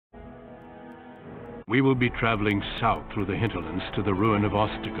We will be traveling south through the hinterlands to the ruin of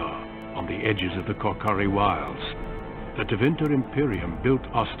Ostagar, on the edges of the Korcari wilds. The Tevinter Imperium built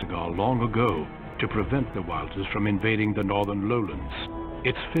Ostagar long ago to prevent the Wilders from invading the northern lowlands.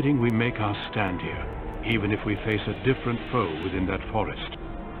 It's fitting we make our stand here, even if we face a different foe within that forest.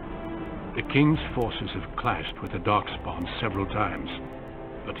 The King's forces have clashed with the Darkspawn several times,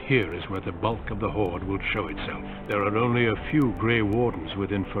 but here is where the bulk of the Horde will show itself. There are only a few Grey Wardens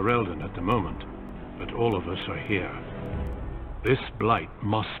within Ferelden at the moment, but all of us are here. This blight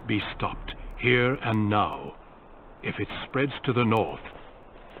must be stopped, here and now. If it spreads to the north,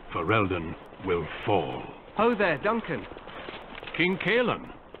 Ferelden will fall. Ho there, Duncan. King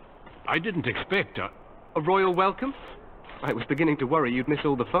Kaelan. I didn't expect a royal welcome? I was beginning to worry you'd miss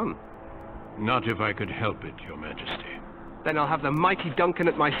all the fun. Not if I could help it, Your Majesty. Then I'll have the mighty Duncan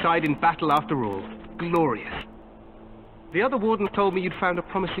at my side in battle after all. Glorious. The other wardens told me you'd found a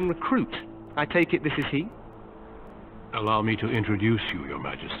promising recruit. I take it this is he? Allow me to introduce you, Your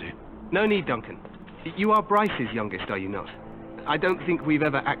Majesty. No need, Duncan. You are Bryce's youngest, are you not? I don't think we've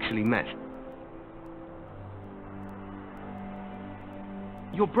ever actually met.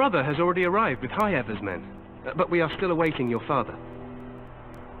 Your brother has already arrived with High Ever's men, but we are still awaiting your father.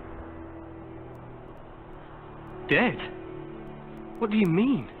 Dead? What do you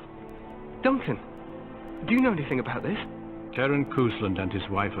mean? Duncan, do you know anything about this? Terran Cousland and his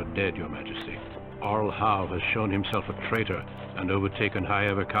wife are dead, Your Majesty. Arl Howe has shown himself a traitor and overtaken High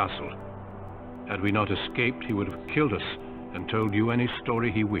Ever Castle. Had we not escaped, he would have killed us and told you any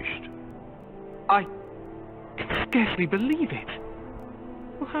story he wished. I can scarcely believe it.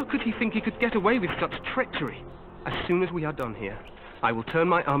 Well, how could he think he could get away with such treachery? As soon as we are done here, I will turn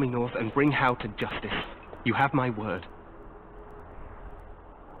my army north and bring Howe to justice. You have my word.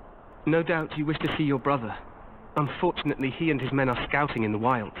 No doubt you wish to see your brother. Unfortunately, he and his men are scouting in the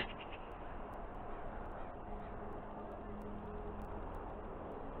wilds.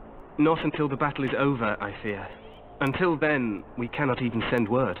 Not until the battle is over, I fear. Until then, we cannot even send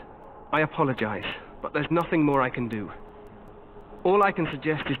word. I apologize, but there's nothing more I can do. All I can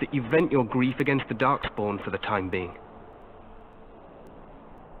suggest is that you vent your grief against the Darkspawn for the time being.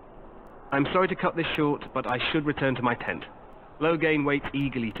 I'm sorry to cut this short, but I should return to my tent. Loghain waits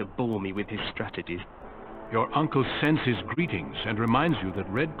eagerly to bore me with his strategies. Your uncle sends his greetings and reminds you that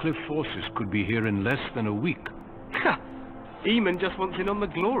Redcliffe forces could be here in less than a week. Ha! Eamon just wants in on the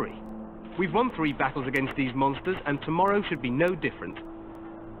glory. We've won 3 battles against these monsters, and tomorrow should be no different.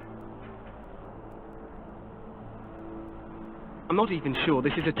 I'm not even sure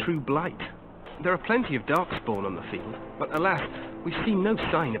this is a true blight. There are plenty of Darkspawn on the field, but alas, we've seen no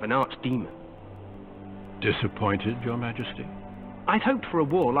sign of an archdemon. Disappointed, Your Majesty? I'd hoped for a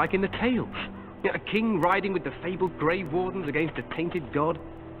war like in the tales. A king riding with the fabled Grey Wardens against a tainted god.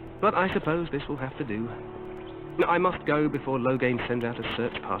 But I suppose this will have to do. I must go before Loghain sends out a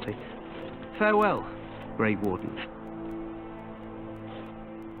search party. Farewell, Grey Wardens.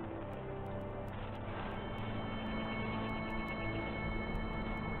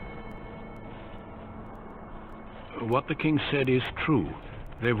 What the king said is true.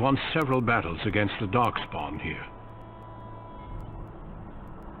 They've won several battles against the Darkspawn here.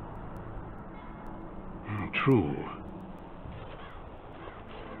 True.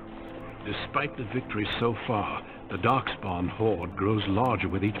 Despite the victory so far, the Darkspawn horde grows larger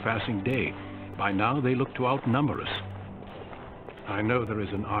with each passing day. By now, they look to outnumber us. I know there is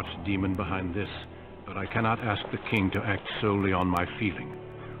an archdemon behind this, but I cannot ask the king to act solely on my feeling.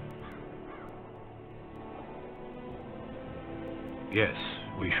 Yes,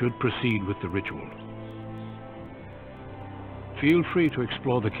 we should proceed with the ritual. Feel free to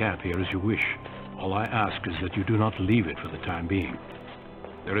explore the camp here as you wish. All I ask is that you do not leave it for the time being.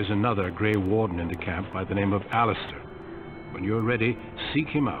 There is another Grey Warden in the camp by the name of Alistair. When you're ready, seek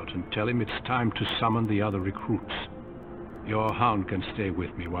him out and tell him it's time to summon the other recruits. Your hound can stay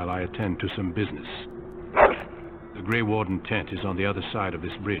with me while I attend to some business. The Grey Warden tent is on the other side of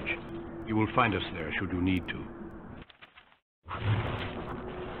this bridge. You will find us there should you need to.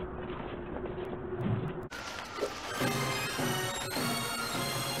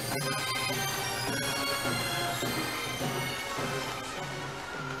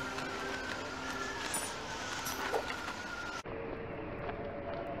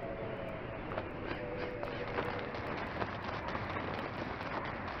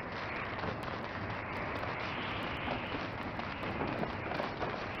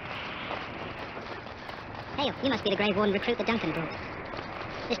 Hey, you must be the Grey Warden recruit that Duncan brought.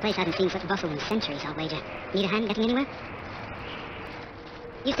 This place hasn't seen such bustle in centuries, I'll wager. Need a hand getting anywhere?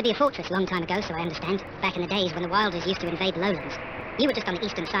 Used to be a fortress a long time ago, so I understand. Back in the days when the Wilders used to invade the lowlands. You were just on the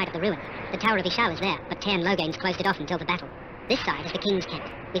eastern side of the ruin. The Tower of Ishal is there, but Tairn Logain's closed it off until the battle. This side is the King's camp.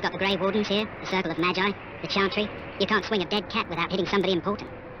 We've got the Grey Wardens here, the Circle of Magi, the Chantry. You can't swing a dead cat without hitting somebody important.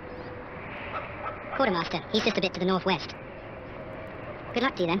 Quartermaster, he's just a bit to the northwest. Good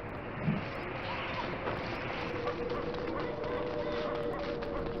luck to you, then.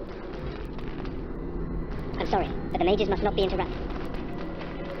 I'm sorry, but the mages must not be interrupted.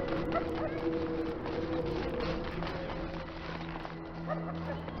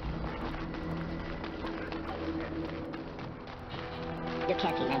 Look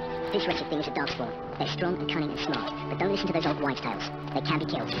carefully, men. This wretched thing is a darkspawn. They're strong and cunning and smart, but don't listen to those old wives' tales. They can be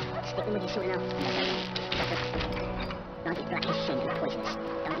killed. Stick them with your sword and arms, and they'll go. Dark black is sin and poisonous.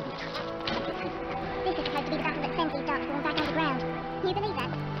 Don't even touch it. This is supposed to be the battle that sends these darkspawn back underground. You believe that?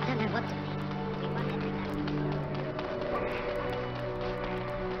 I don't know what to believe. We won every battle.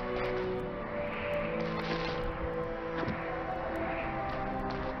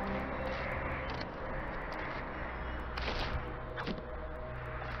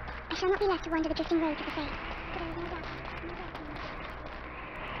 I shall not be left to wander the drifting road to the fate. But I have no doubt.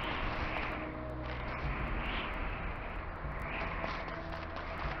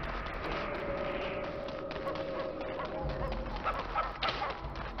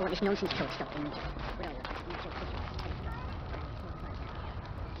 I want this nonsense talk stopped immediately. What do I look?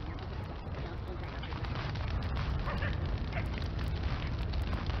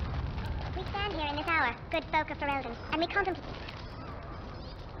 We stand here in this hour, good folk of Ferelden, and we contemplate...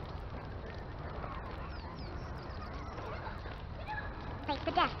 Face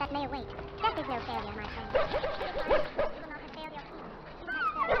the death that may await. Death is no failure, my friend. You will not have failed your people. You will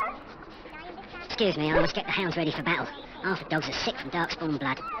have failed your people. Die in this stand... Excuse me, I must get the hounds ready for battle. Half the dogs are sick from darkspawn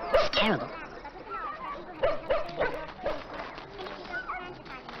blood. It's terrible.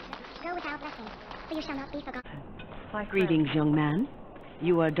 Go without blessing, for you shall not be forgotten. Greetings, young man.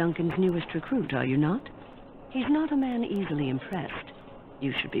 You are Duncan's newest recruit, are you not? He's not a man easily impressed.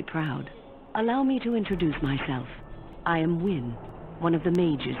 You should be proud. Allow me to introduce myself. I am Wynne, one of the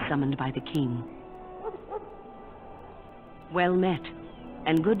mages summoned by the king. Well met,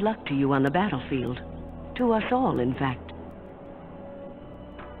 and good luck to you on the battlefield. To us all, in fact.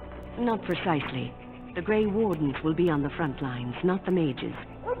 Not precisely. The Grey Wardens will be on the front lines, not the mages.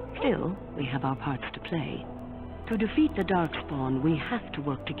 Still, we have our parts to play. To defeat the Darkspawn, we have to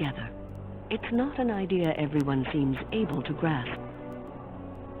work together. It's not an idea everyone seems able to grasp.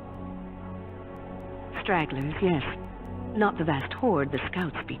 Stragglers, yes. Not the vast horde the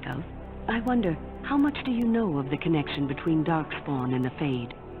scouts speak of. I wonder, how much do you know of the connection between Darkspawn and the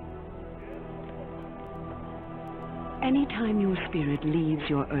Fade? Anytime your spirit leaves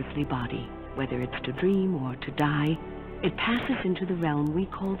your earthly body, whether it's to dream or to die, it passes into the realm we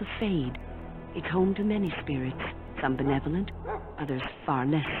call the Fade. It's home to many spirits, some benevolent, others far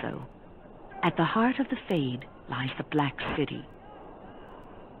less so. At the heart of the Fade lies the Black City.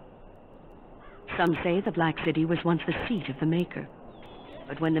 Some say the Black City was once the seat of the Maker.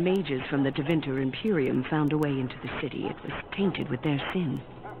 But when the mages from the Tevinter Imperium found a way into the city, it was tainted with their sin.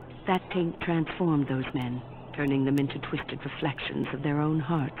 That taint transformed those men, turning them into twisted reflections of their own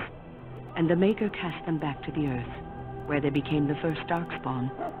hearts. And the Maker cast them back to the earth, where they became the first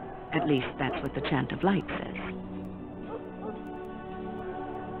Darkspawn. At least that's what the Chant of Light says.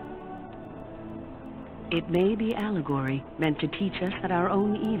 It may be allegory, meant to teach us that our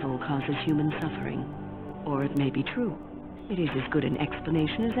own evil causes human suffering. Or it may be true. It is as good an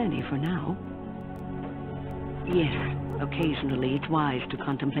explanation as any for now. Yes, occasionally it's wise to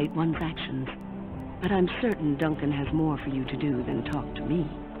contemplate one's actions. But I'm certain Duncan has more for you to do than talk to me.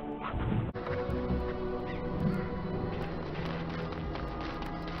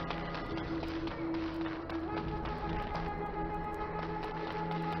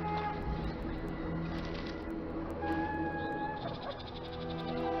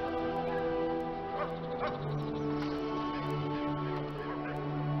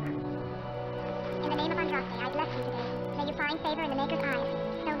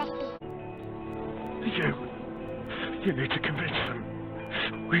 You need to convince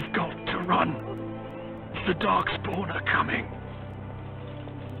them. We've got to run. The Darkspawn are coming.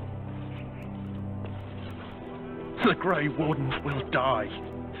 The Grey Wardens will die.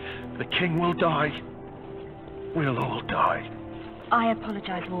 The King will die. We'll all die. I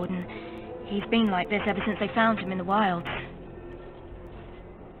apologize, Warden. He's been like this ever since they found him in the wilds.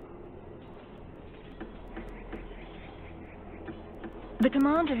 The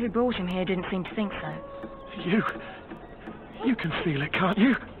commander who brought him here didn't seem to think so. You can feel it, can't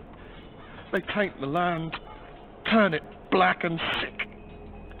you? They taint the land, turn it black and sick.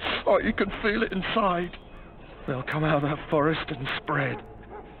 Oh, you can feel it inside. They'll come out of that forest and spread,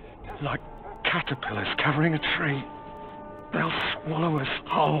 like caterpillars covering a tree. They'll swallow us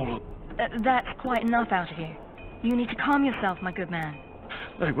whole. That's quite enough out of you. You need to calm yourself, my good man.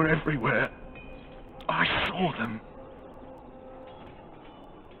 They were everywhere. I saw them.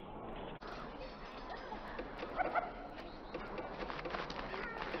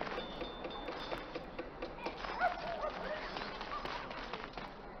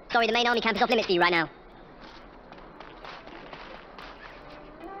 Sorry, the main army camp is off limits to you right now.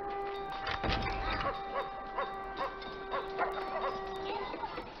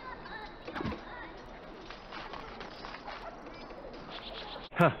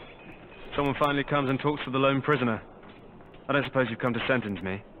 Huh. Someone finally comes and talks to the lone prisoner. I don't suppose you've come to sentence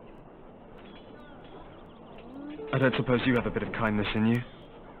me. I don't suppose you have a bit of kindness in you.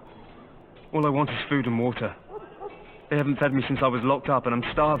 All I want is food and water. They haven't fed me since I was locked up and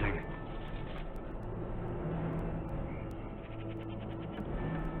I'm starving.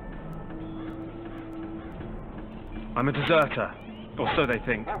 I'm a deserter, or so they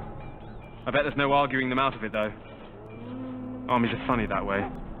think. I bet there's no arguing them out of it, though. Armies are funny that way.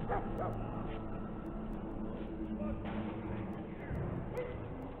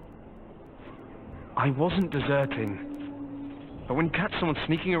 I wasn't deserting. But when you catch someone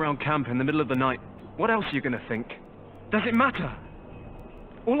sneaking around camp in the middle of the night, what else are you gonna think? Does it matter?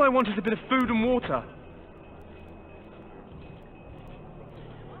 All I want is a bit of food and water.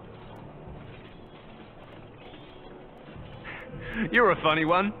 You're a funny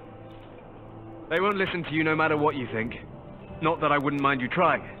one. They won't listen to you no matter what you think. Not that I wouldn't mind you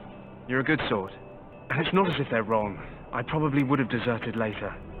trying. You're a good sort. And it's not as if they're wrong. I probably would have deserted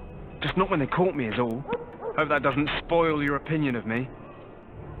later. Just not when they caught me is all. Hope that doesn't spoil your opinion of me.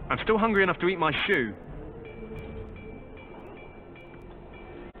 I'm still hungry enough to eat my shoe.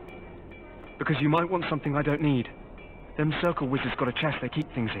 Because you might want something I don't need. Them circle wizards got a chest they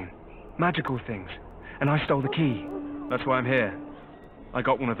keep things in. Magical things. And I stole the key. That's why I'm here. I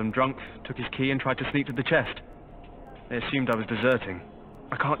got one of them drunk, took his key and tried to sneak to the chest. They assumed I was deserting.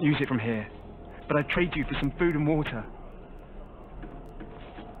 I can't use it from here. But I'd trade you for some food and water.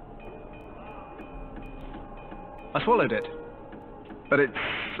 I swallowed it. But it's,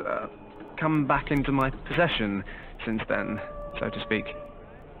 come back into my possession since then, so to speak.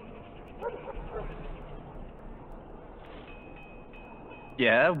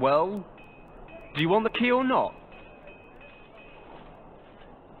 Yeah, well, do you want the key or not?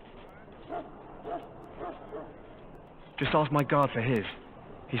 Just ask my guard for his.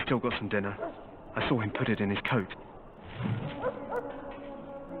 He's still got some dinner. I saw him put it in his coat.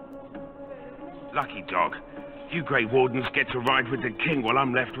 Lucky dog. You Grey Wardens get to ride with the king while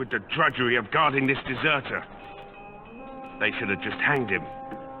I'm left with the drudgery of guarding this deserter. They should have just hanged him.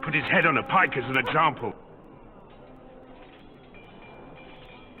 Put his head on a pike as an example.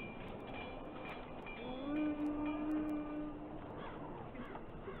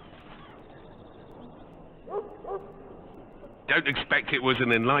 Don't expect it was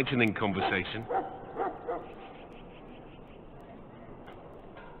an enlightening conversation.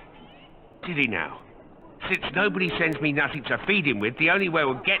 Did he now? Since nobody sends me nothing to feed him with, the only way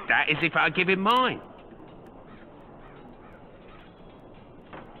we'll get that is if I give him mine.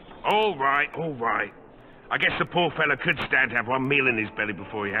 All right, all right. I guess the poor fella could stand to have one meal in his belly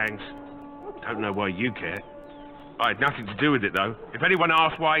before he hangs. Don't know why you care. I had nothing to do with it, though. If anyone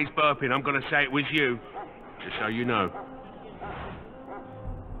asks why he's burping, I'm going to say it was you. Just so you know.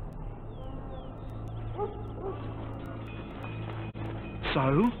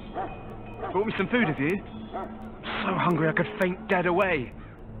 So? Brought me some food, have you? So hungry I could faint dead away.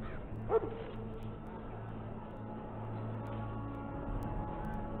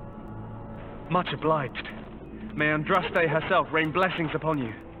 Much obliged. May Andraste herself rain blessings upon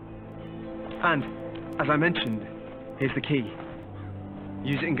you. And, as I mentioned, here's the key.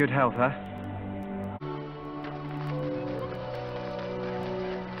 Use it in good health, huh?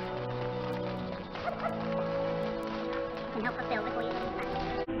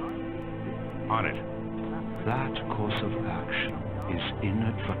 On it. That course of action is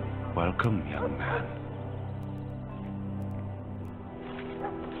inadvertent. Welcome, young man.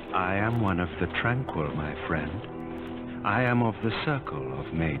 I am one of the tranquil, my friend. I am of the circle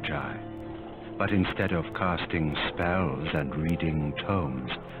of Magi. But instead of casting spells and reading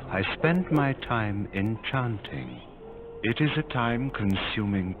tomes, I spend my time enchanting. It is a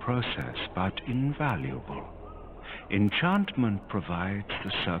time-consuming process, but invaluable. Enchantment provides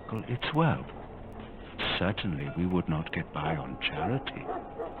the circle its wealth. Certainly we would not get by on charity.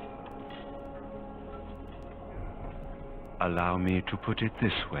 Allow me to put it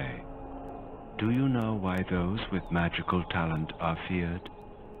this way. Do you know why those with magical talent are feared?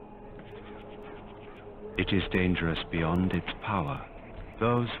 It is dangerous beyond its power.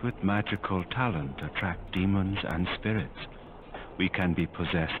 Those with magical talent attract demons and spirits. We can be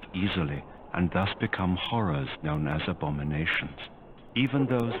possessed easily and thus become horrors known as abominations. Even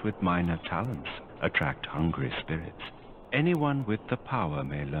those with minor talents attract hungry spirits. Anyone with the power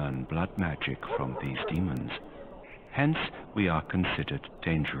may learn blood magic from these demons. Hence, we are considered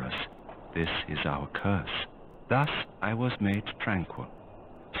dangerous. This is our curse. Thus, I was made tranquil,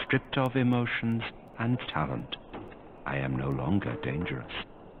 stripped of emotions and talent. I am no longer dangerous.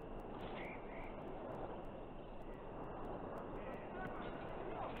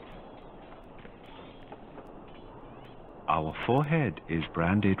 Our forehead is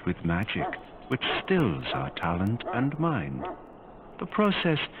branded with magic, which stills our talent and mind. The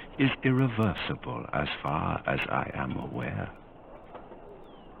process is irreversible as far as I am aware.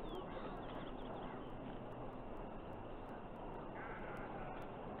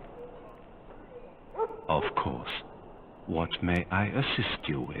 Of course. What may I assist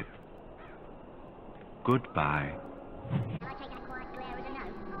you with? Goodbye. Shall I take that quiet glare as a no?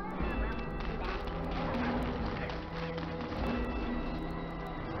 Well, too bad.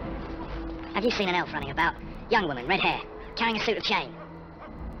 Have you seen an elf running about? Young woman, red hair, carrying a suit of chain.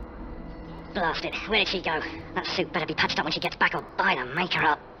 Blast it, where did she go? That suit better be patched up when she gets back or by the make her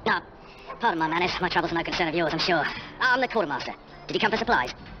up. No, pardon my manners, my trouble's no concern of yours, I'm sure. I'm the quartermaster. Did you come for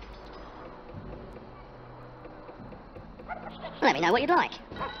supplies? Let me know what you'd like.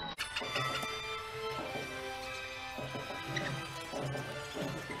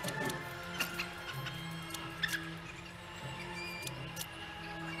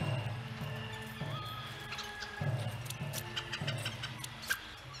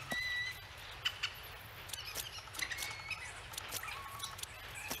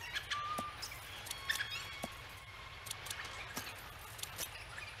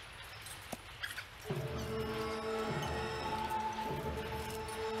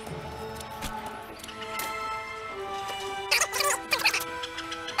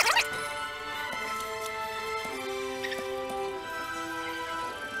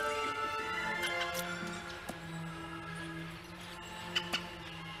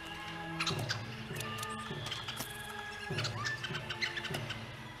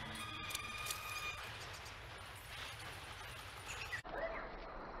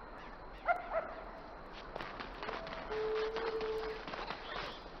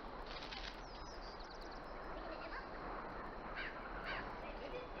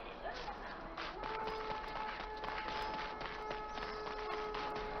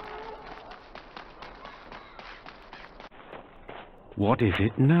 What is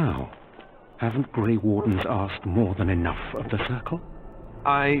it now? Haven't Grey Wardens asked more than enough of the Circle?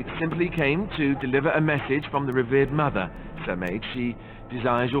 I simply came to deliver a message from the revered mother, Sir Mage. She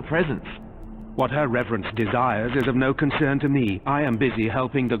desires your presence. What her reverence desires is of no concern to me. I am busy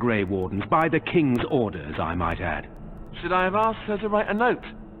helping the Grey Wardens, by the King's orders, I might add. Should I have asked her to write a note?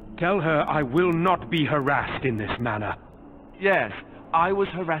 Tell her I will not be harassed in this manner. Yes, I was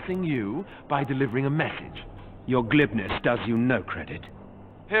harassing you by delivering a message. Your glibness does you no credit.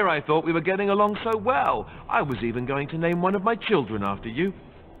 Here I thought we were getting along so well. I was even going to name one of my children after you.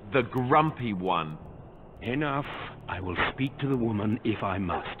 The Grumpy One. Enough. I will speak to the woman if I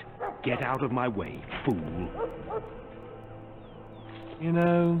must. Get out of my way, fool. You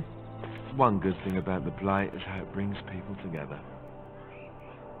know, one good thing about the Blight is how it brings people together.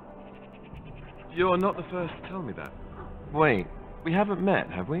 You're not the first to tell me that. Wait, we haven't met,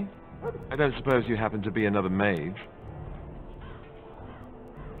 have we? I don't suppose you happen to be another mage?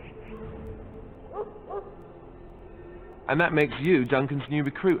 And that makes you Duncan's new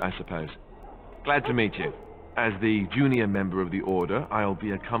recruit, I suppose. Glad to meet you. As the junior member of the Order, I'll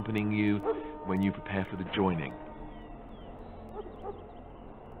be accompanying you when you prepare for the joining.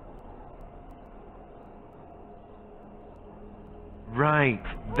 Right,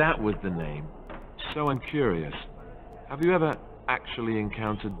 that was the name. So I'm curious. Have you ever actually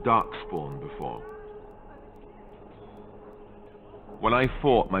encountered Darkspawn before? When I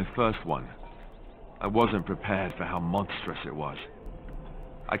fought my first one, I wasn't prepared for how monstrous it was.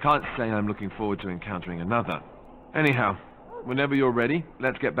 I can't say I'm looking forward to encountering another. Anyhow, whenever you're ready,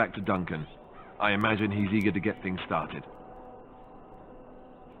 let's get back to Duncan. I imagine he's eager to get things started.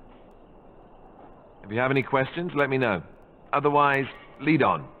 If you have any questions, let me know. Otherwise, lead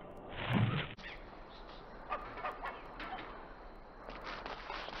on.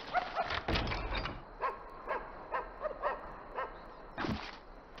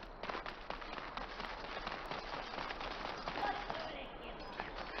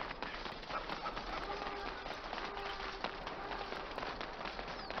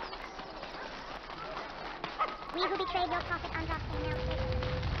 We who betrayed your prophet Andras and now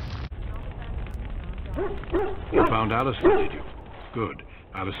You found Alistair, did you? Good.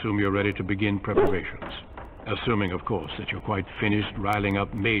 I'll assume you're ready to begin preparations. Assuming, of course, that you're quite finished riling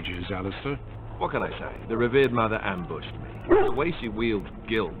up mages, Alistair. What can I say? The revered mother ambushed me. The way she wields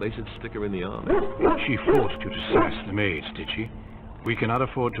guilt, they should stick her in the army. She forced you to sass the maids, did she? We cannot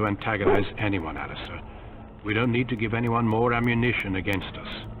afford to antagonize anyone, Alistair. We don't need to give anyone more ammunition against us.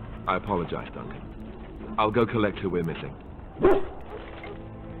 I apologize, Duncan. I'll go collect who we're missing.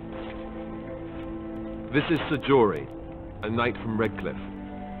 This is Sir Jory, a knight from Redcliffe.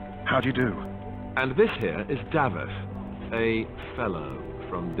 How do you do? And this here is Davos, a fellow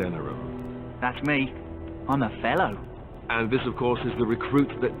from Denerim. That's me. I'm a fellow. And this, of course, is the recruit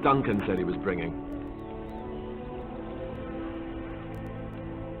that Duncan said he was bringing.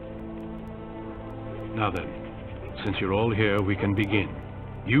 Now then, since you're all here, we can begin.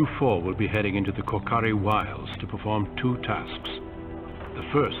 You four will be heading into the Korcari Wilds to perform 2 tasks. The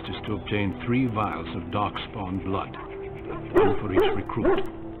first is to obtain 3 vials of darkspawn blood, 1 for each recruit.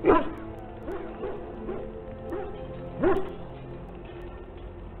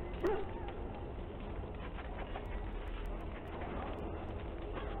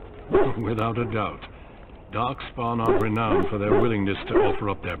 Without a doubt. Darkspawn are renowned for their willingness to offer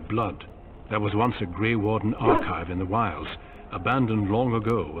up their blood. There was once a Grey Warden archive in the wilds, abandoned long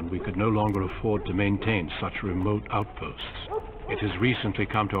ago when we could no longer afford to maintain such remote outposts. It has recently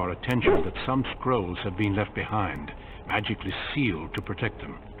come to our attention that some scrolls have been left behind, magically sealed to protect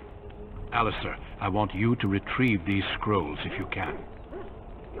them. Alistair, I want you to retrieve these scrolls if you can.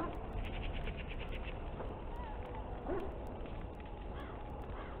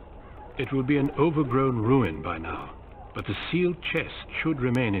 It will be an overgrown ruin by now, but the sealed chest should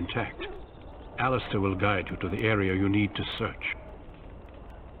remain intact. Alistair will guide you to the area you need to search.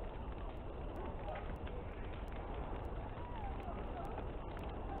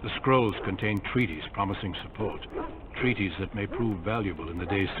 The scrolls contain treaties promising support, treaties that may prove valuable in the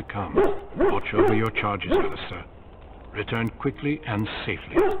days to come. Watch over your charges, Alistair. Return quickly and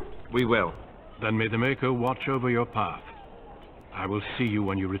safely. We will. Then may the Maker watch over your path. I will see you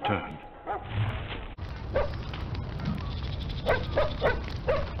when you return.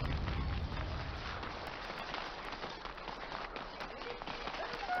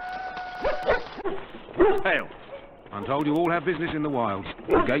 Hail. I'm told you all have business in the wilds.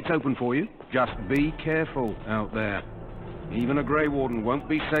 The gate's open for you. Just be careful out there. Even a Grey Warden won't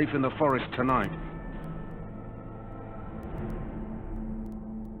be safe in the forest tonight.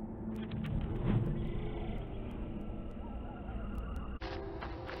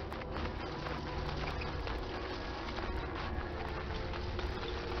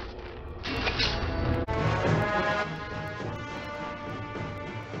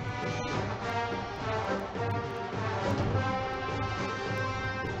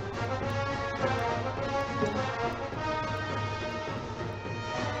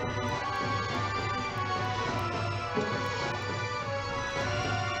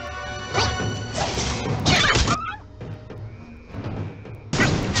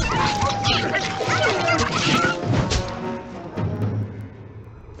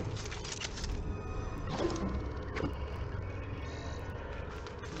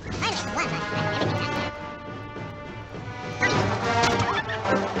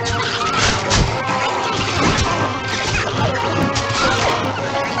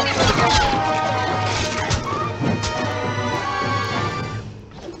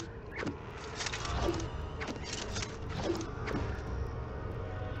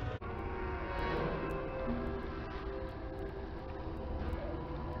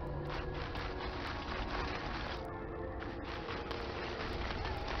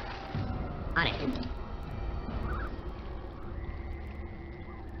 On it.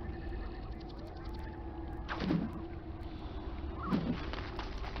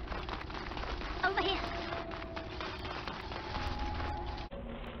 over here.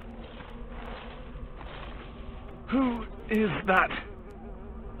 Who is that?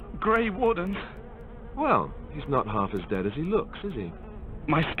 Grey Warden? Well, he's not half as dead as he looks, is he?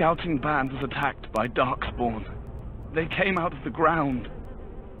 My scouting band was attacked by Darkspawn. They came out of the ground.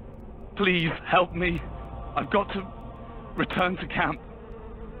 Please, help me. I've got to return to camp.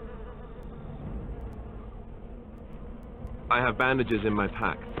 I have bandages in my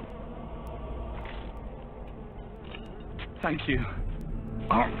pack. Thank you.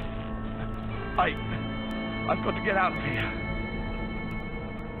 Oh, I've got to get out of here.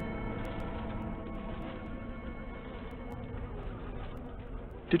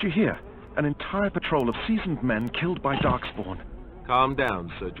 Did you hear? An entire patrol of seasoned men killed by Darkspawn. Calm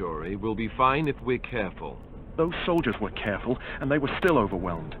down, Sir Jory. We'll be fine if we're careful. Those soldiers were careful, and they were still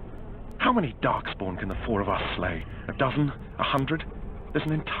overwhelmed. How many Darkspawn can the four of us slay? A dozen? 100? There's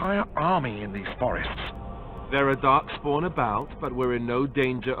an entire army in these forests. There are Darkspawn about, but we're in no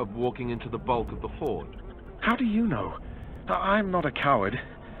danger of walking into the bulk of the horde. How do you know? I'm not a coward,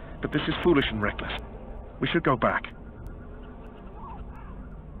 but this is foolish and reckless. We should go back.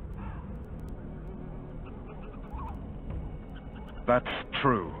 That's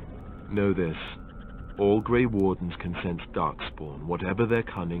true. Know this. All Grey Wardens can sense Darkspawn. Whatever their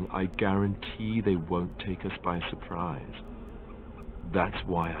cunning, I guarantee they won't take us by surprise. That's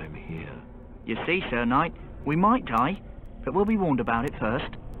why I'm here. You see, Sir Knight, we might die, but we'll be warned about it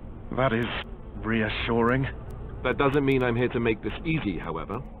first. That is reassuring. That doesn't mean I'm here to make this easy,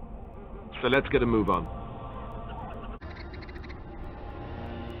 however. So let's get a move on.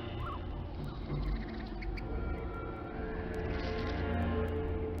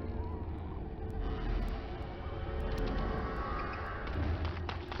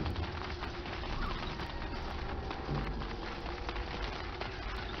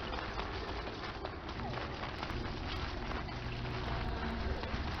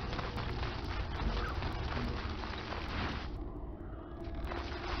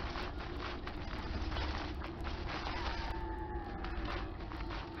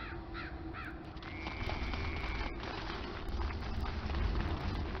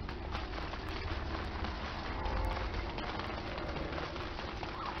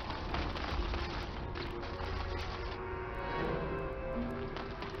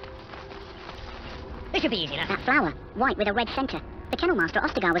 This should be easy enough. That flower, white with a red centre. The Kennel Master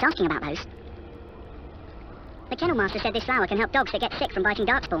Ostagar was asking about those. The Kennel Master said this flower can help dogs that get sick from biting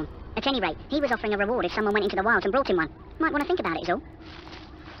Darkspawn. At any rate, he was offering a reward if someone went into the wilds and brought him one. Might want to think about it, is all.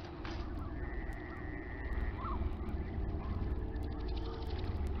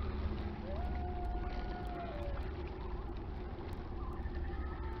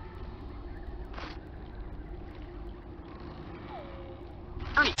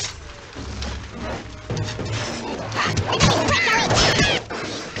 On it.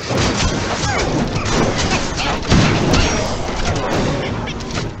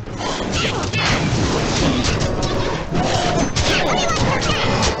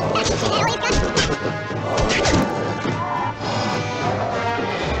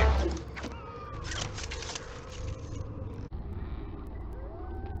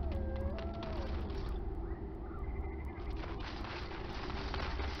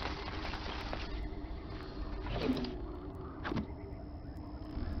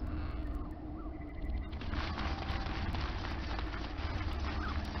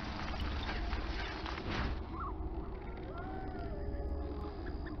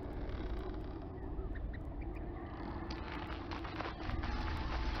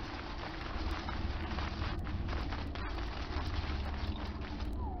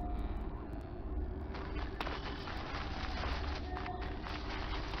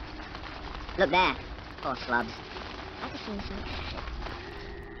 Look there. Poor slobs. That just seems so excessive.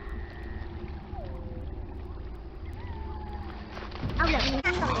 Oh look,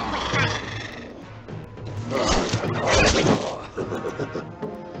 that's right.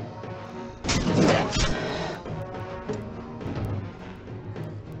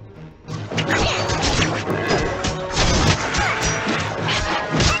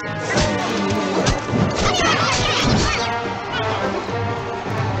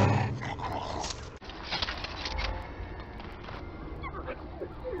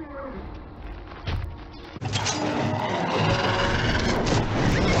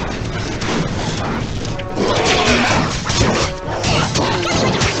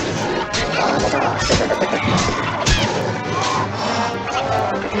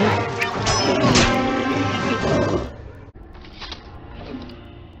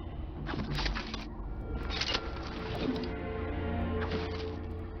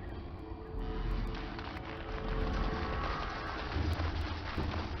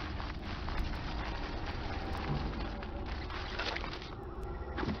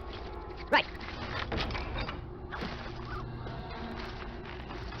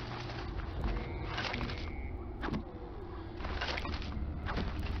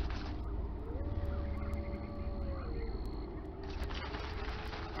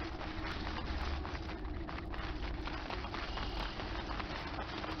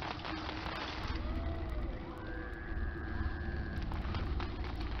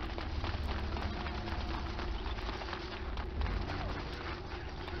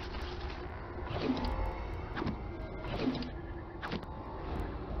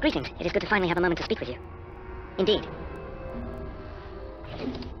 Greetings. It is good to finally have a moment to speak with you. Indeed.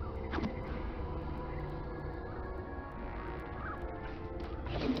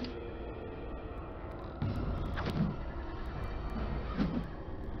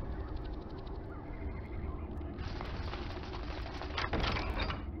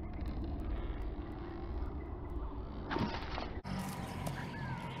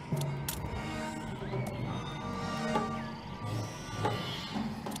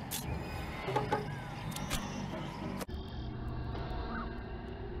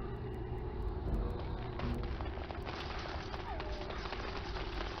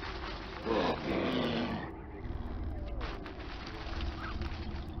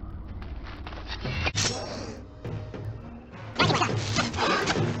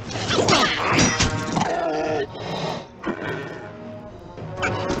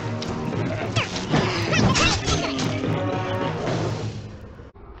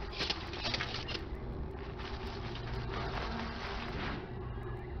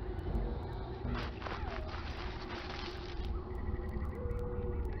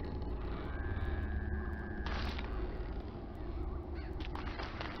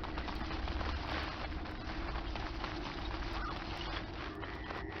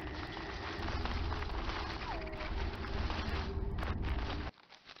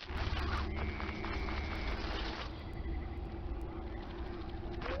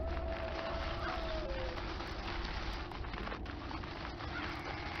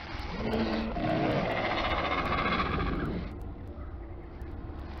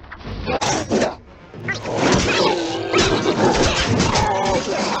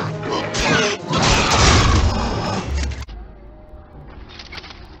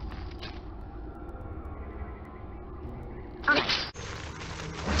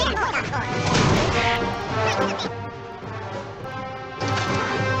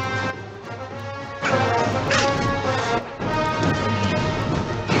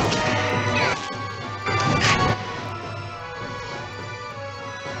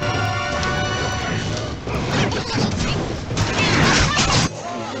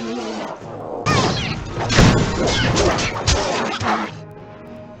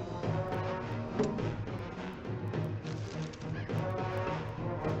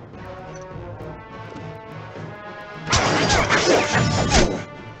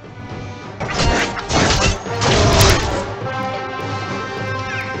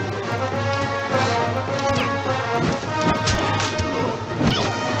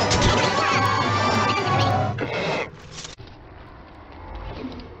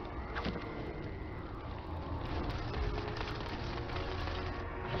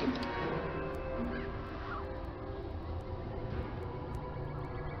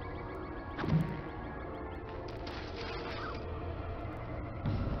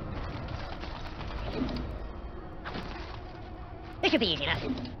 This should be easy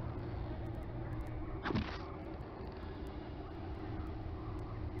enough.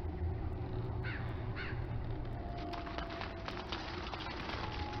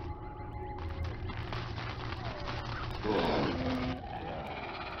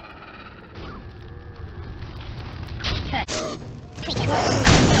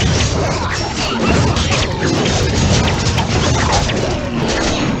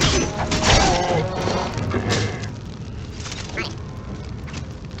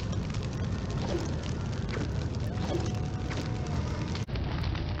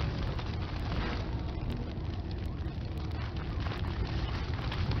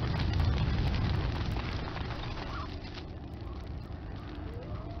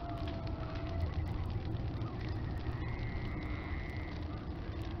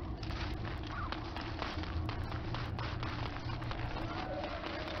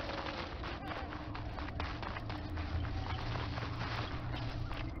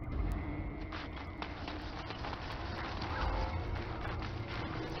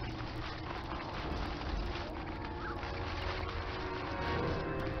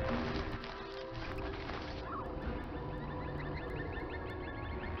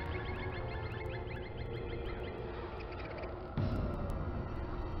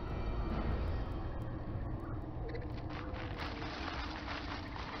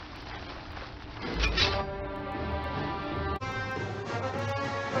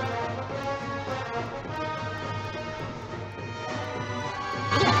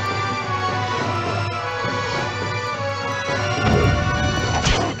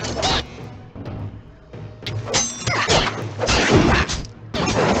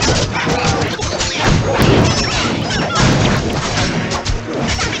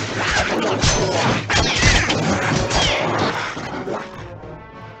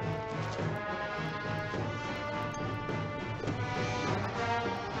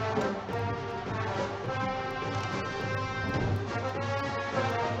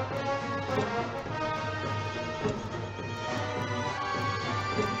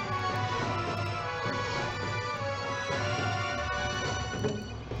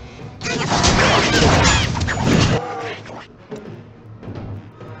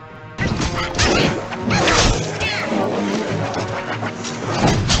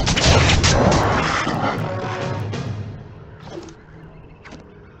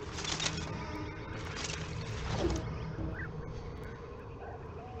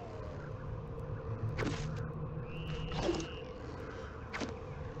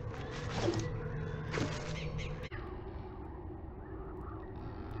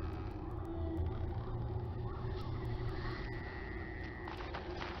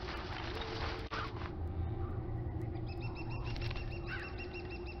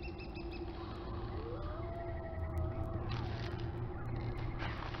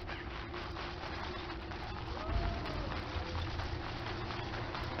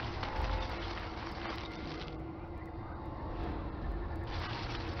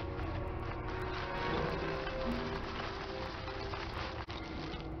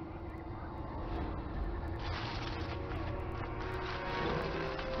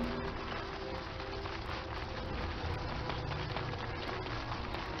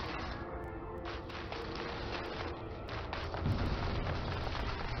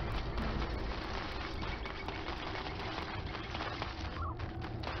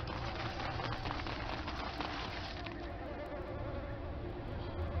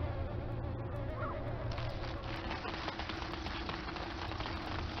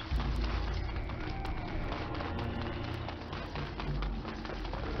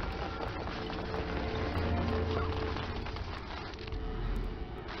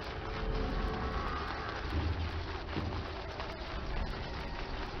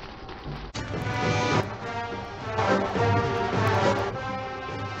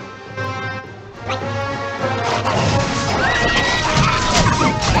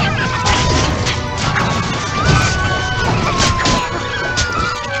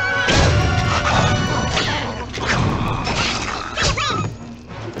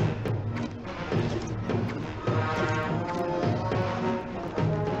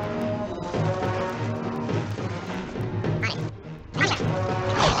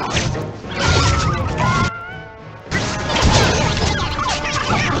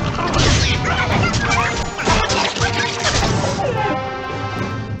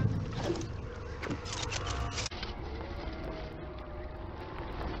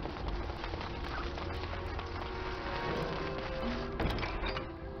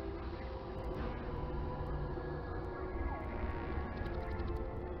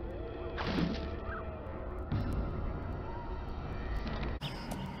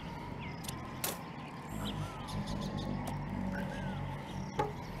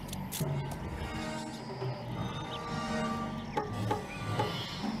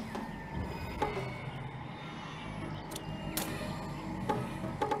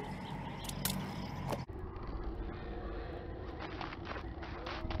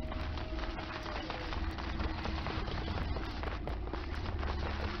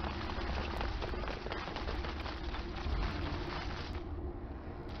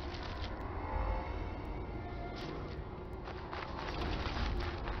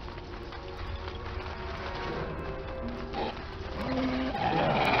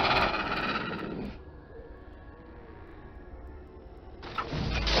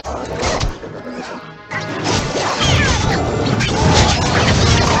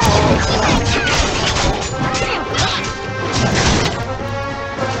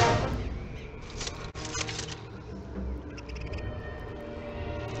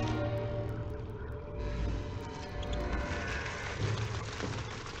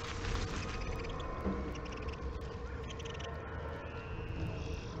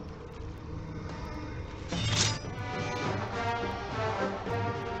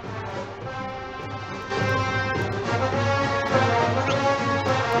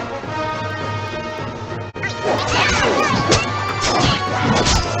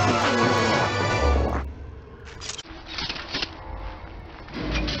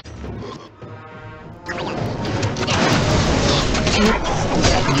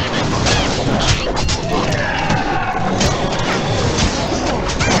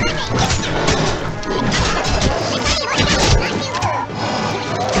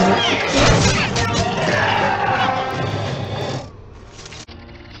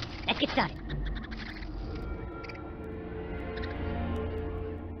 Let's get started.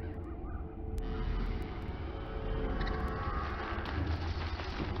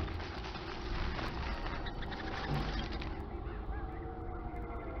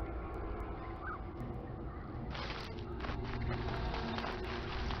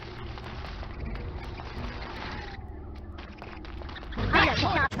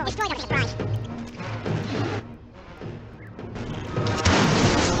 Destroy the surprise.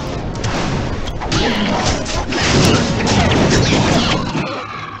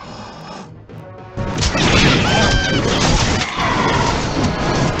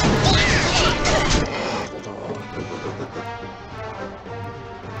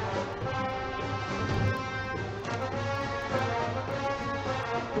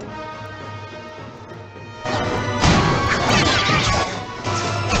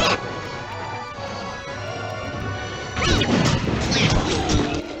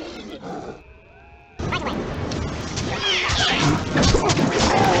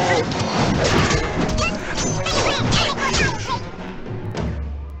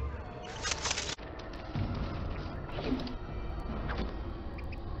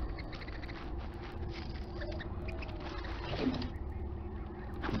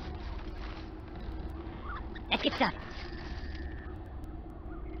 Let's get started.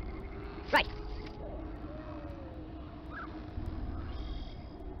 Right.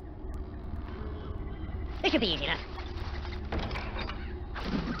 This should be easy enough.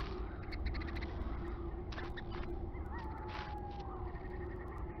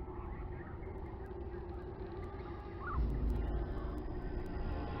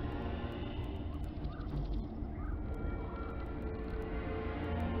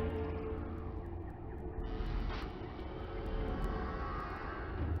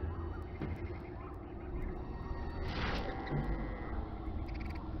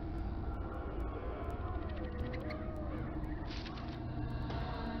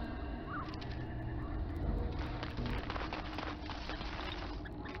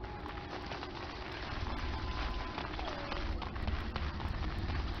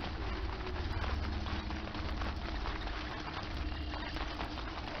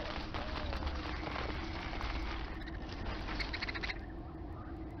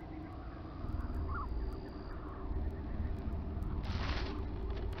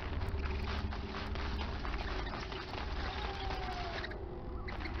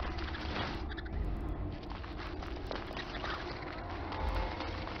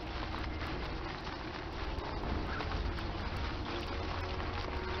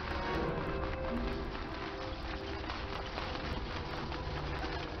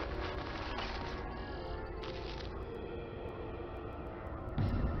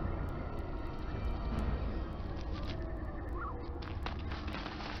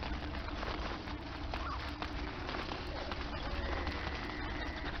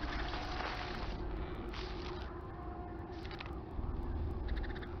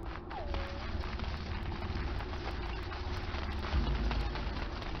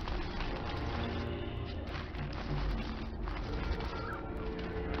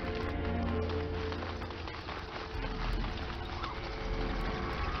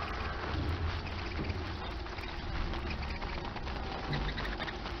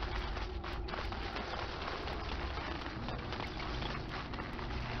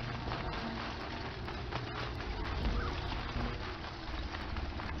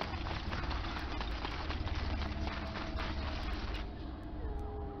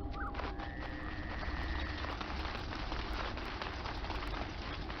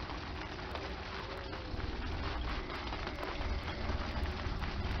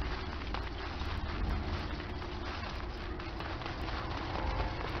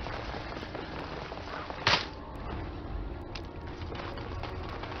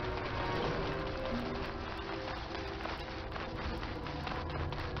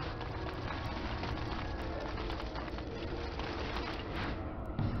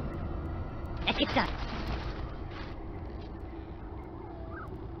 get started.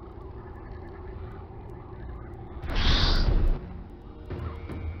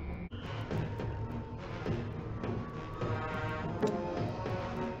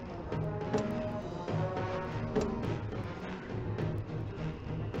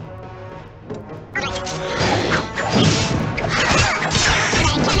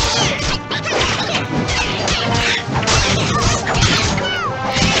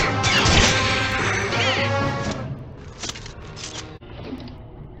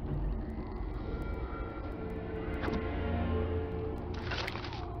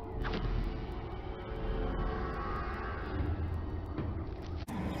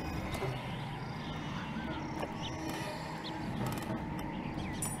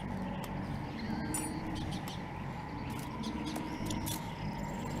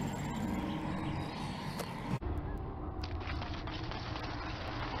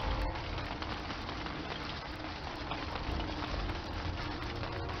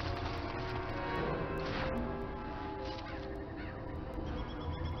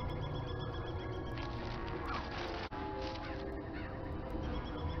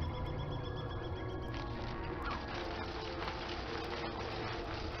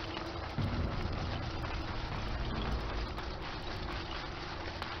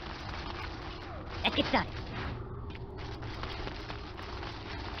 Let's get started.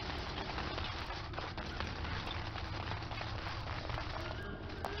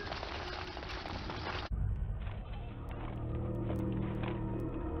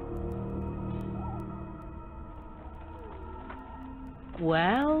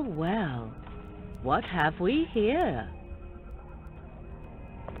 Well, well. What have we here?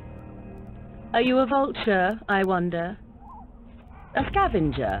 Are you a vulture, I wonder? A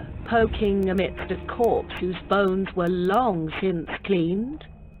scavenger, poking amidst a corpse whose bones were long since cleaned?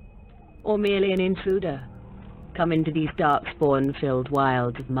 Or merely an intruder, come into these darkspawn-filled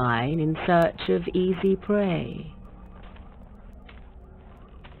wilds of mine in search of easy prey?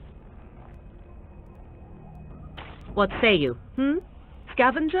 What say you,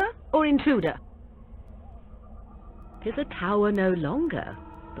 Scavenger or intruder? 'Tis a tower no longer.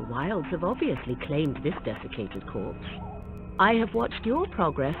 The wilds have obviously claimed this desiccated corpse. I have watched your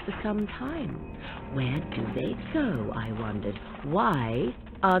progress for some time. Where do they go, I wondered? Why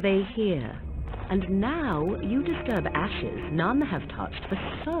are they here? And now you disturb ashes none have touched for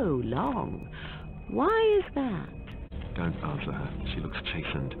so long. Why is that? Don't answer her. She looks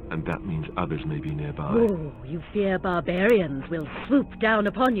chastened, and that means others may be nearby. Oh, you fear barbarians will swoop down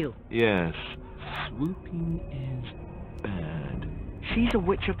upon you. Yes, swooping is bad. She's a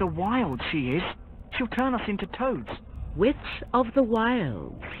witch of the wild, she is. She'll turn us into toads. Witch of the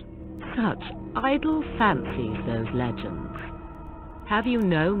wilds. Such idle fancies, those legends. Have you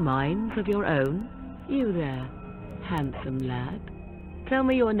no minds of your own? You there, handsome lad. Tell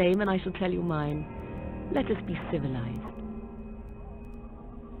me your name and I shall tell you mine. Let us be civilized.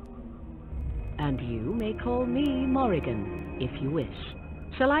 And you may call me Morrigan, if you wish.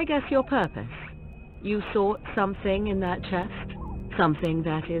 Shall I guess your purpose? You sought something in that chest? Something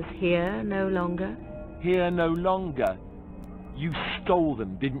that is here no longer? Here no longer? You stole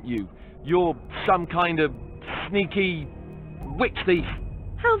them, didn't you? You're some kind of sneaky witch thief.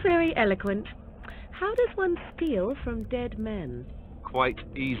 How very eloquent. How does one steal from dead men? Quite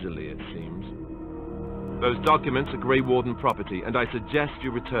easily, it seems. Those documents are Grey Warden property, and I suggest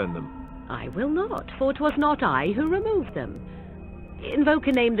you return them. I will not, for 'twas not I who removed them. Invoke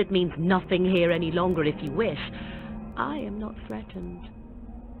a name that means nothing here any longer if you wish. I am not threatened.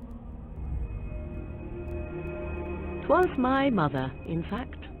 'Twas my mother, in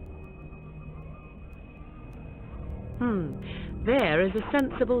fact. There is a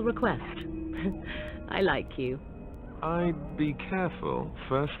sensible request. I like you. I'd be careful.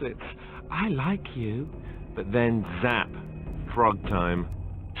 First it's, I like you, but then zap. Frog time.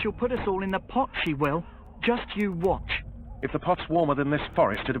 She'll put us all in the pot, she will. Just you watch. If the pot's warmer than this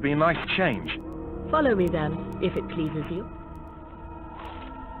forest, it'd be a nice change. Follow me then, if it pleases you.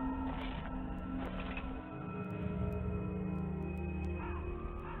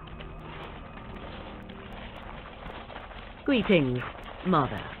 Greetings,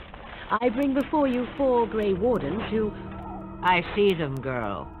 Mother. I bring before you 4 Grey Wardens who... I see them,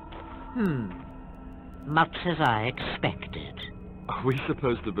 girl. Much as I expected. Are we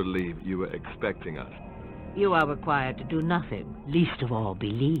supposed to believe you were expecting us? You are required to do nothing, least of all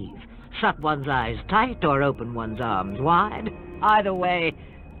believe. Shut one's eyes tight or open one's arms wide. Either way,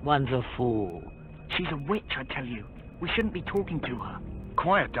 one's a fool. She's a witch, I tell you. We shouldn't be talking to her.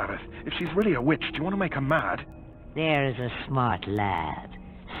 Quiet, Dareth. If she's really a witch, do you want to make her mad? There is a smart lad.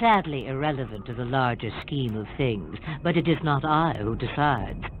 sadly irrelevant to the larger scheme of things, but it is not I who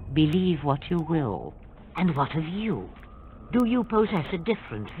decides. Believe what you will. And what of you? Do you possess a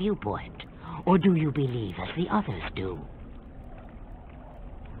different viewpoint? Or do you believe as the others do?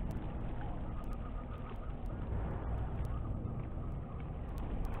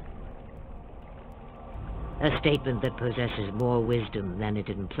 A statement that possesses more wisdom than it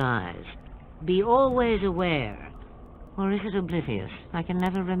implies. Be always aware. Or is it oblivious? I can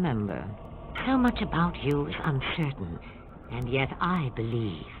never remember. So much about you is uncertain, and yet I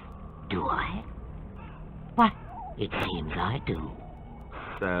believe. Do I? Why, it seems I do.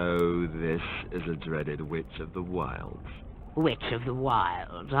 So this is a dreaded Witch of the Wilds. Witch of the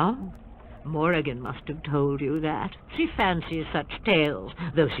Wilds, huh? Morrigan must have told you that. She fancies such tales,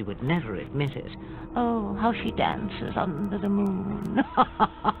 though she would never admit it. Oh, how she dances under the moon.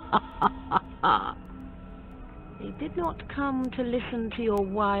 They did not come to listen to your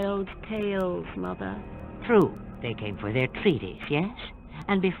wild tales, Mother. True, they came for their treaties, yes?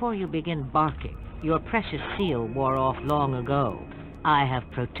 And before you begin barking, your precious seal wore off long ago. I have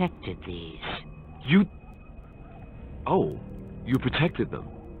protected these. You... Oh, you protected them?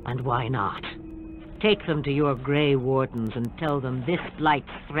 And why not? Take them to your Grey Wardens and tell them this Blight's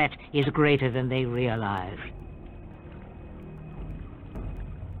threat is greater than they realize.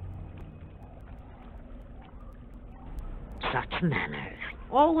 Such manners.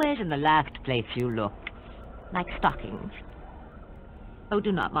 Always in the last place you look. Like stockings. Oh,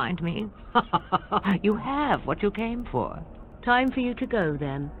 do not mind me. You have what you came for. Time for you to go,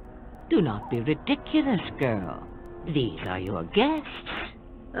 then. Do not be ridiculous, girl. These are your guests.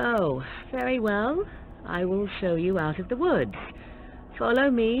 Oh, very well. I will show you out of the woods.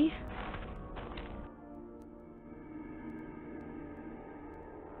 Follow me.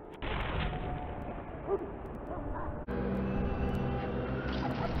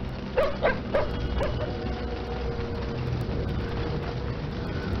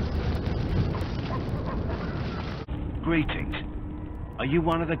 Greetings. Are you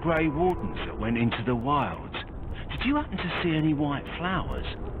one of the Grey Wardens that went into the wilds? Did you happen to see any white flowers?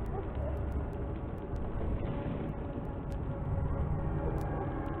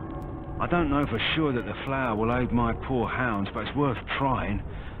 I don't know for sure that the flower will aid my poor hounds, but it's worth trying.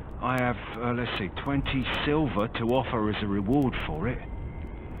 I have, let's see, 20 silver to offer as a reward for it.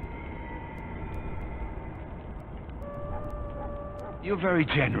 You're very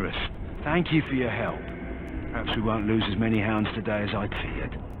generous. Thank you for your help. Perhaps we won't lose as many hounds today as I'd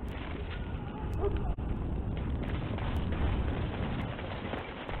feared.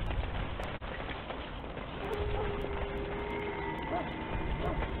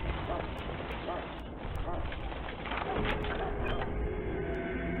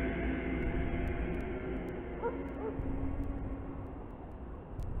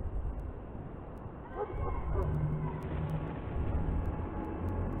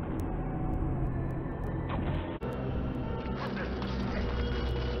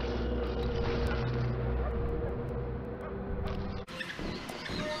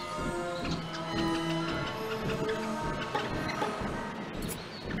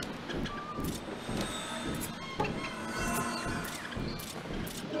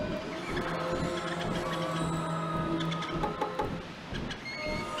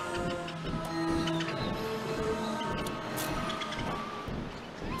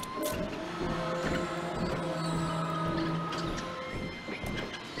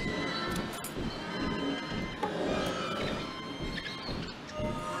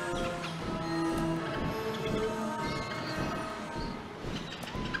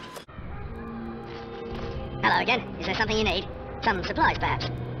 Hello again. Is there something you need? Some supplies, perhaps?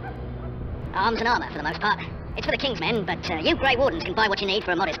 Arms and armour, for the most part. It's for the King's men, but you Grey Wardens can buy what you need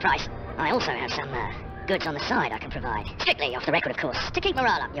for a modest price. I also have some goods on the side I can provide. Strictly off the record, of course. To keep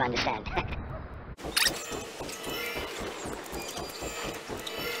morale up, you understand.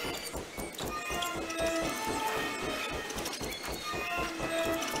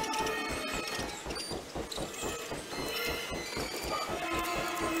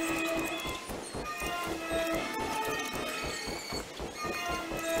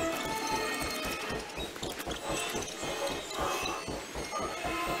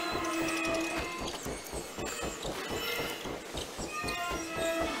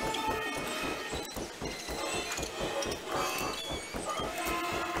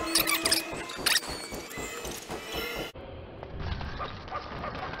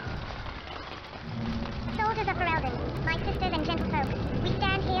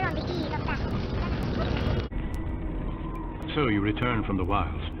 So you return from the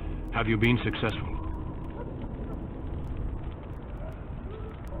wilds. Have you been successful?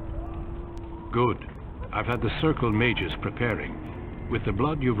 Good. I've had the Circle mages preparing. With the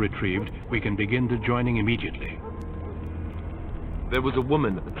blood you've retrieved, we can begin the joining immediately. There was a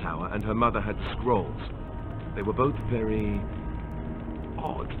woman at the tower, and her mother had scrolls. They were both very...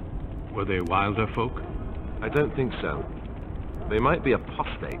 odd. Were they wilder folk? I don't think so. They might be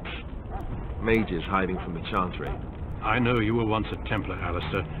apostates. Mages hiding from the Chantry. I know you were once a Templar,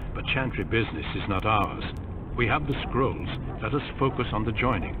 Alistair, but Chantry business is not ours. We have the scrolls. Let us focus on the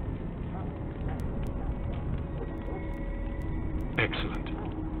joining. Excellent.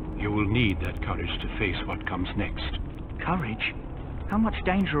 You will need that courage to face what comes next. Courage? How much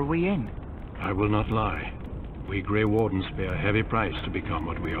danger are we in? I will not lie. We Grey Wardens pay a heavy price to become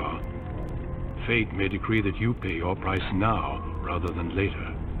what we are. Fate may decree that you pay your price now, rather than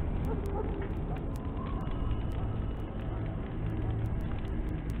later.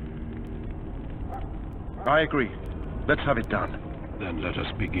 I agree. Let's have it done. Then let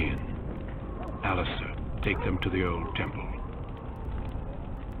us begin. Alistair, take them to the old temple.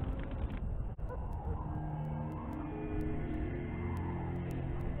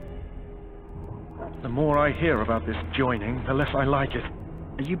 The more I hear about this joining, the less I like it.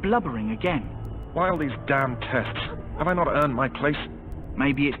 Are you blubbering again? Why all these damn tests? Have I not earned my place?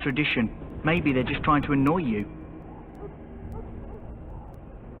 Maybe it's tradition. Maybe they're just trying to annoy you.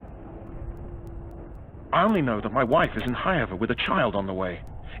 I only know that my wife is in Highever with a child on the way.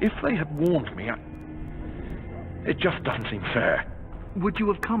 If they had warned me, it just doesn't seem fair. Would you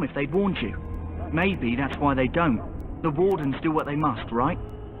have come if they'd warned you? Maybe that's why they don't. The Wardens do what they must, right?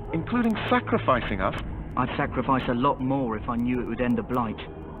 Including sacrificing us? I'd sacrifice a lot more if I knew it would end the Blight.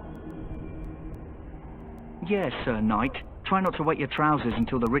 Yes, Sir Knight. Try not to wet your trousers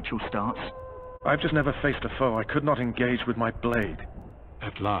until the ritual starts. I've just never faced a foe I could not engage with my blade.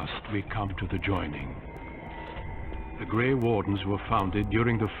 At last, we come to the joining. The Grey Wardens were founded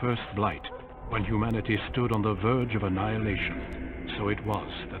during the First Blight, when humanity stood on the verge of annihilation. So it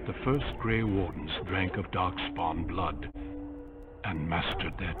was that the first Grey Wardens drank of Darkspawn blood and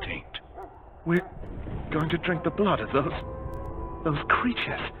mastered their taint. We're going to drink the blood of those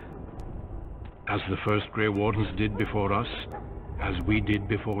creatures. As the first Grey Wardens did before us, as we did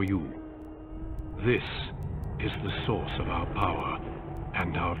before you. This is the source of our power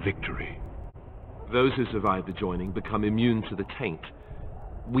and our victory. Those who survive the joining become immune to the taint.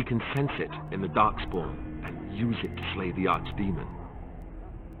 We can sense it in the Darkspawn and use it to slay the Archdemon.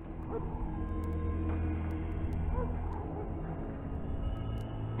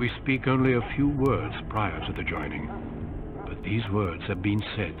 We speak only a few words prior to the joining, but these words have been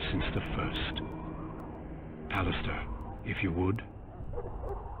said since the first. Alistair, if you would.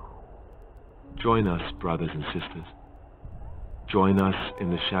 Join us, brothers and sisters. Join us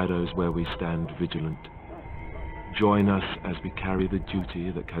in the shadows where we stand vigilant. Join us as we carry the duty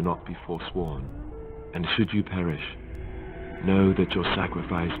that cannot be forsworn. And should you perish, know that your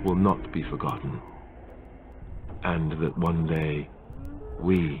sacrifice will not be forgotten, and that one day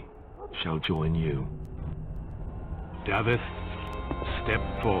we shall join you. Davith, step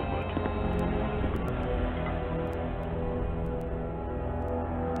forward.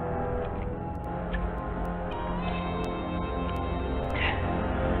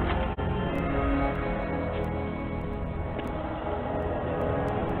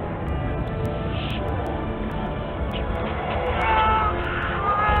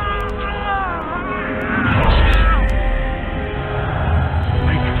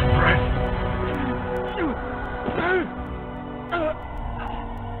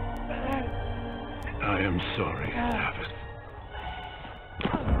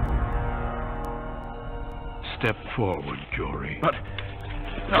 Step forward, Jory. But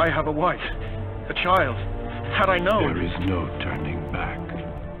I have a wife, a child. Had I known... There is no turning back.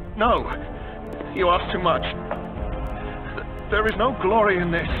 No, you ask too much. There is no glory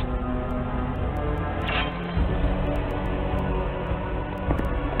in this.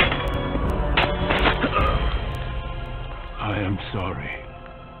 I am sorry.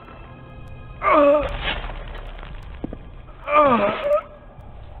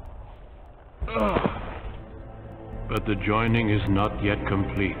 But the joining is not yet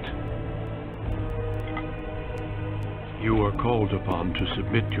complete. You are called upon to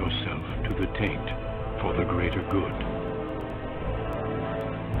submit yourself to the taint for the greater good.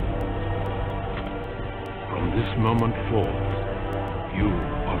 From this moment forth, you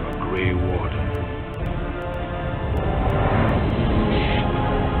are a Grey Warden.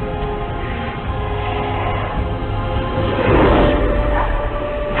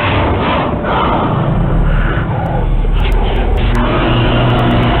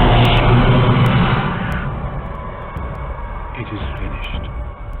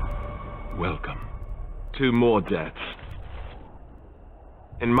 Welcome. 2 more deaths.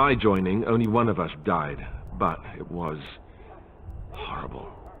 In my joining, only one of us died, but it was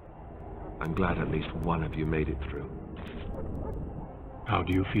horrible. I'm glad at least one of you made it through. How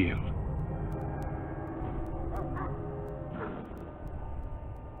do you feel?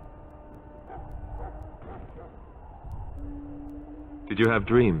 Did you have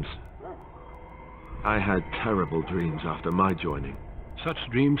dreams? I had terrible dreams after my joining. Such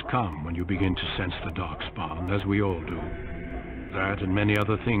dreams come when you begin to sense the darkspawn, as we all do. That and many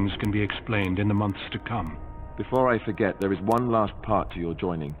other things can be explained in the months to come. Before I forget, there is one last part to your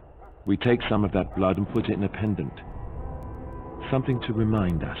joining. We take some of that blood and put it in a pendant. Something to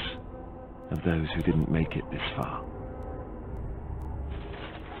remind us of those who didn't make it this far.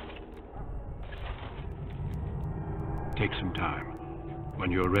 Take some time. When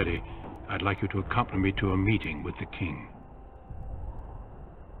you're ready, I'd like you to accompany me to a meeting with the king.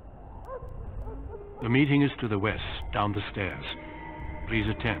 The meeting is to the west, down the stairs. Please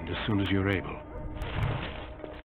attend as soon as you're able.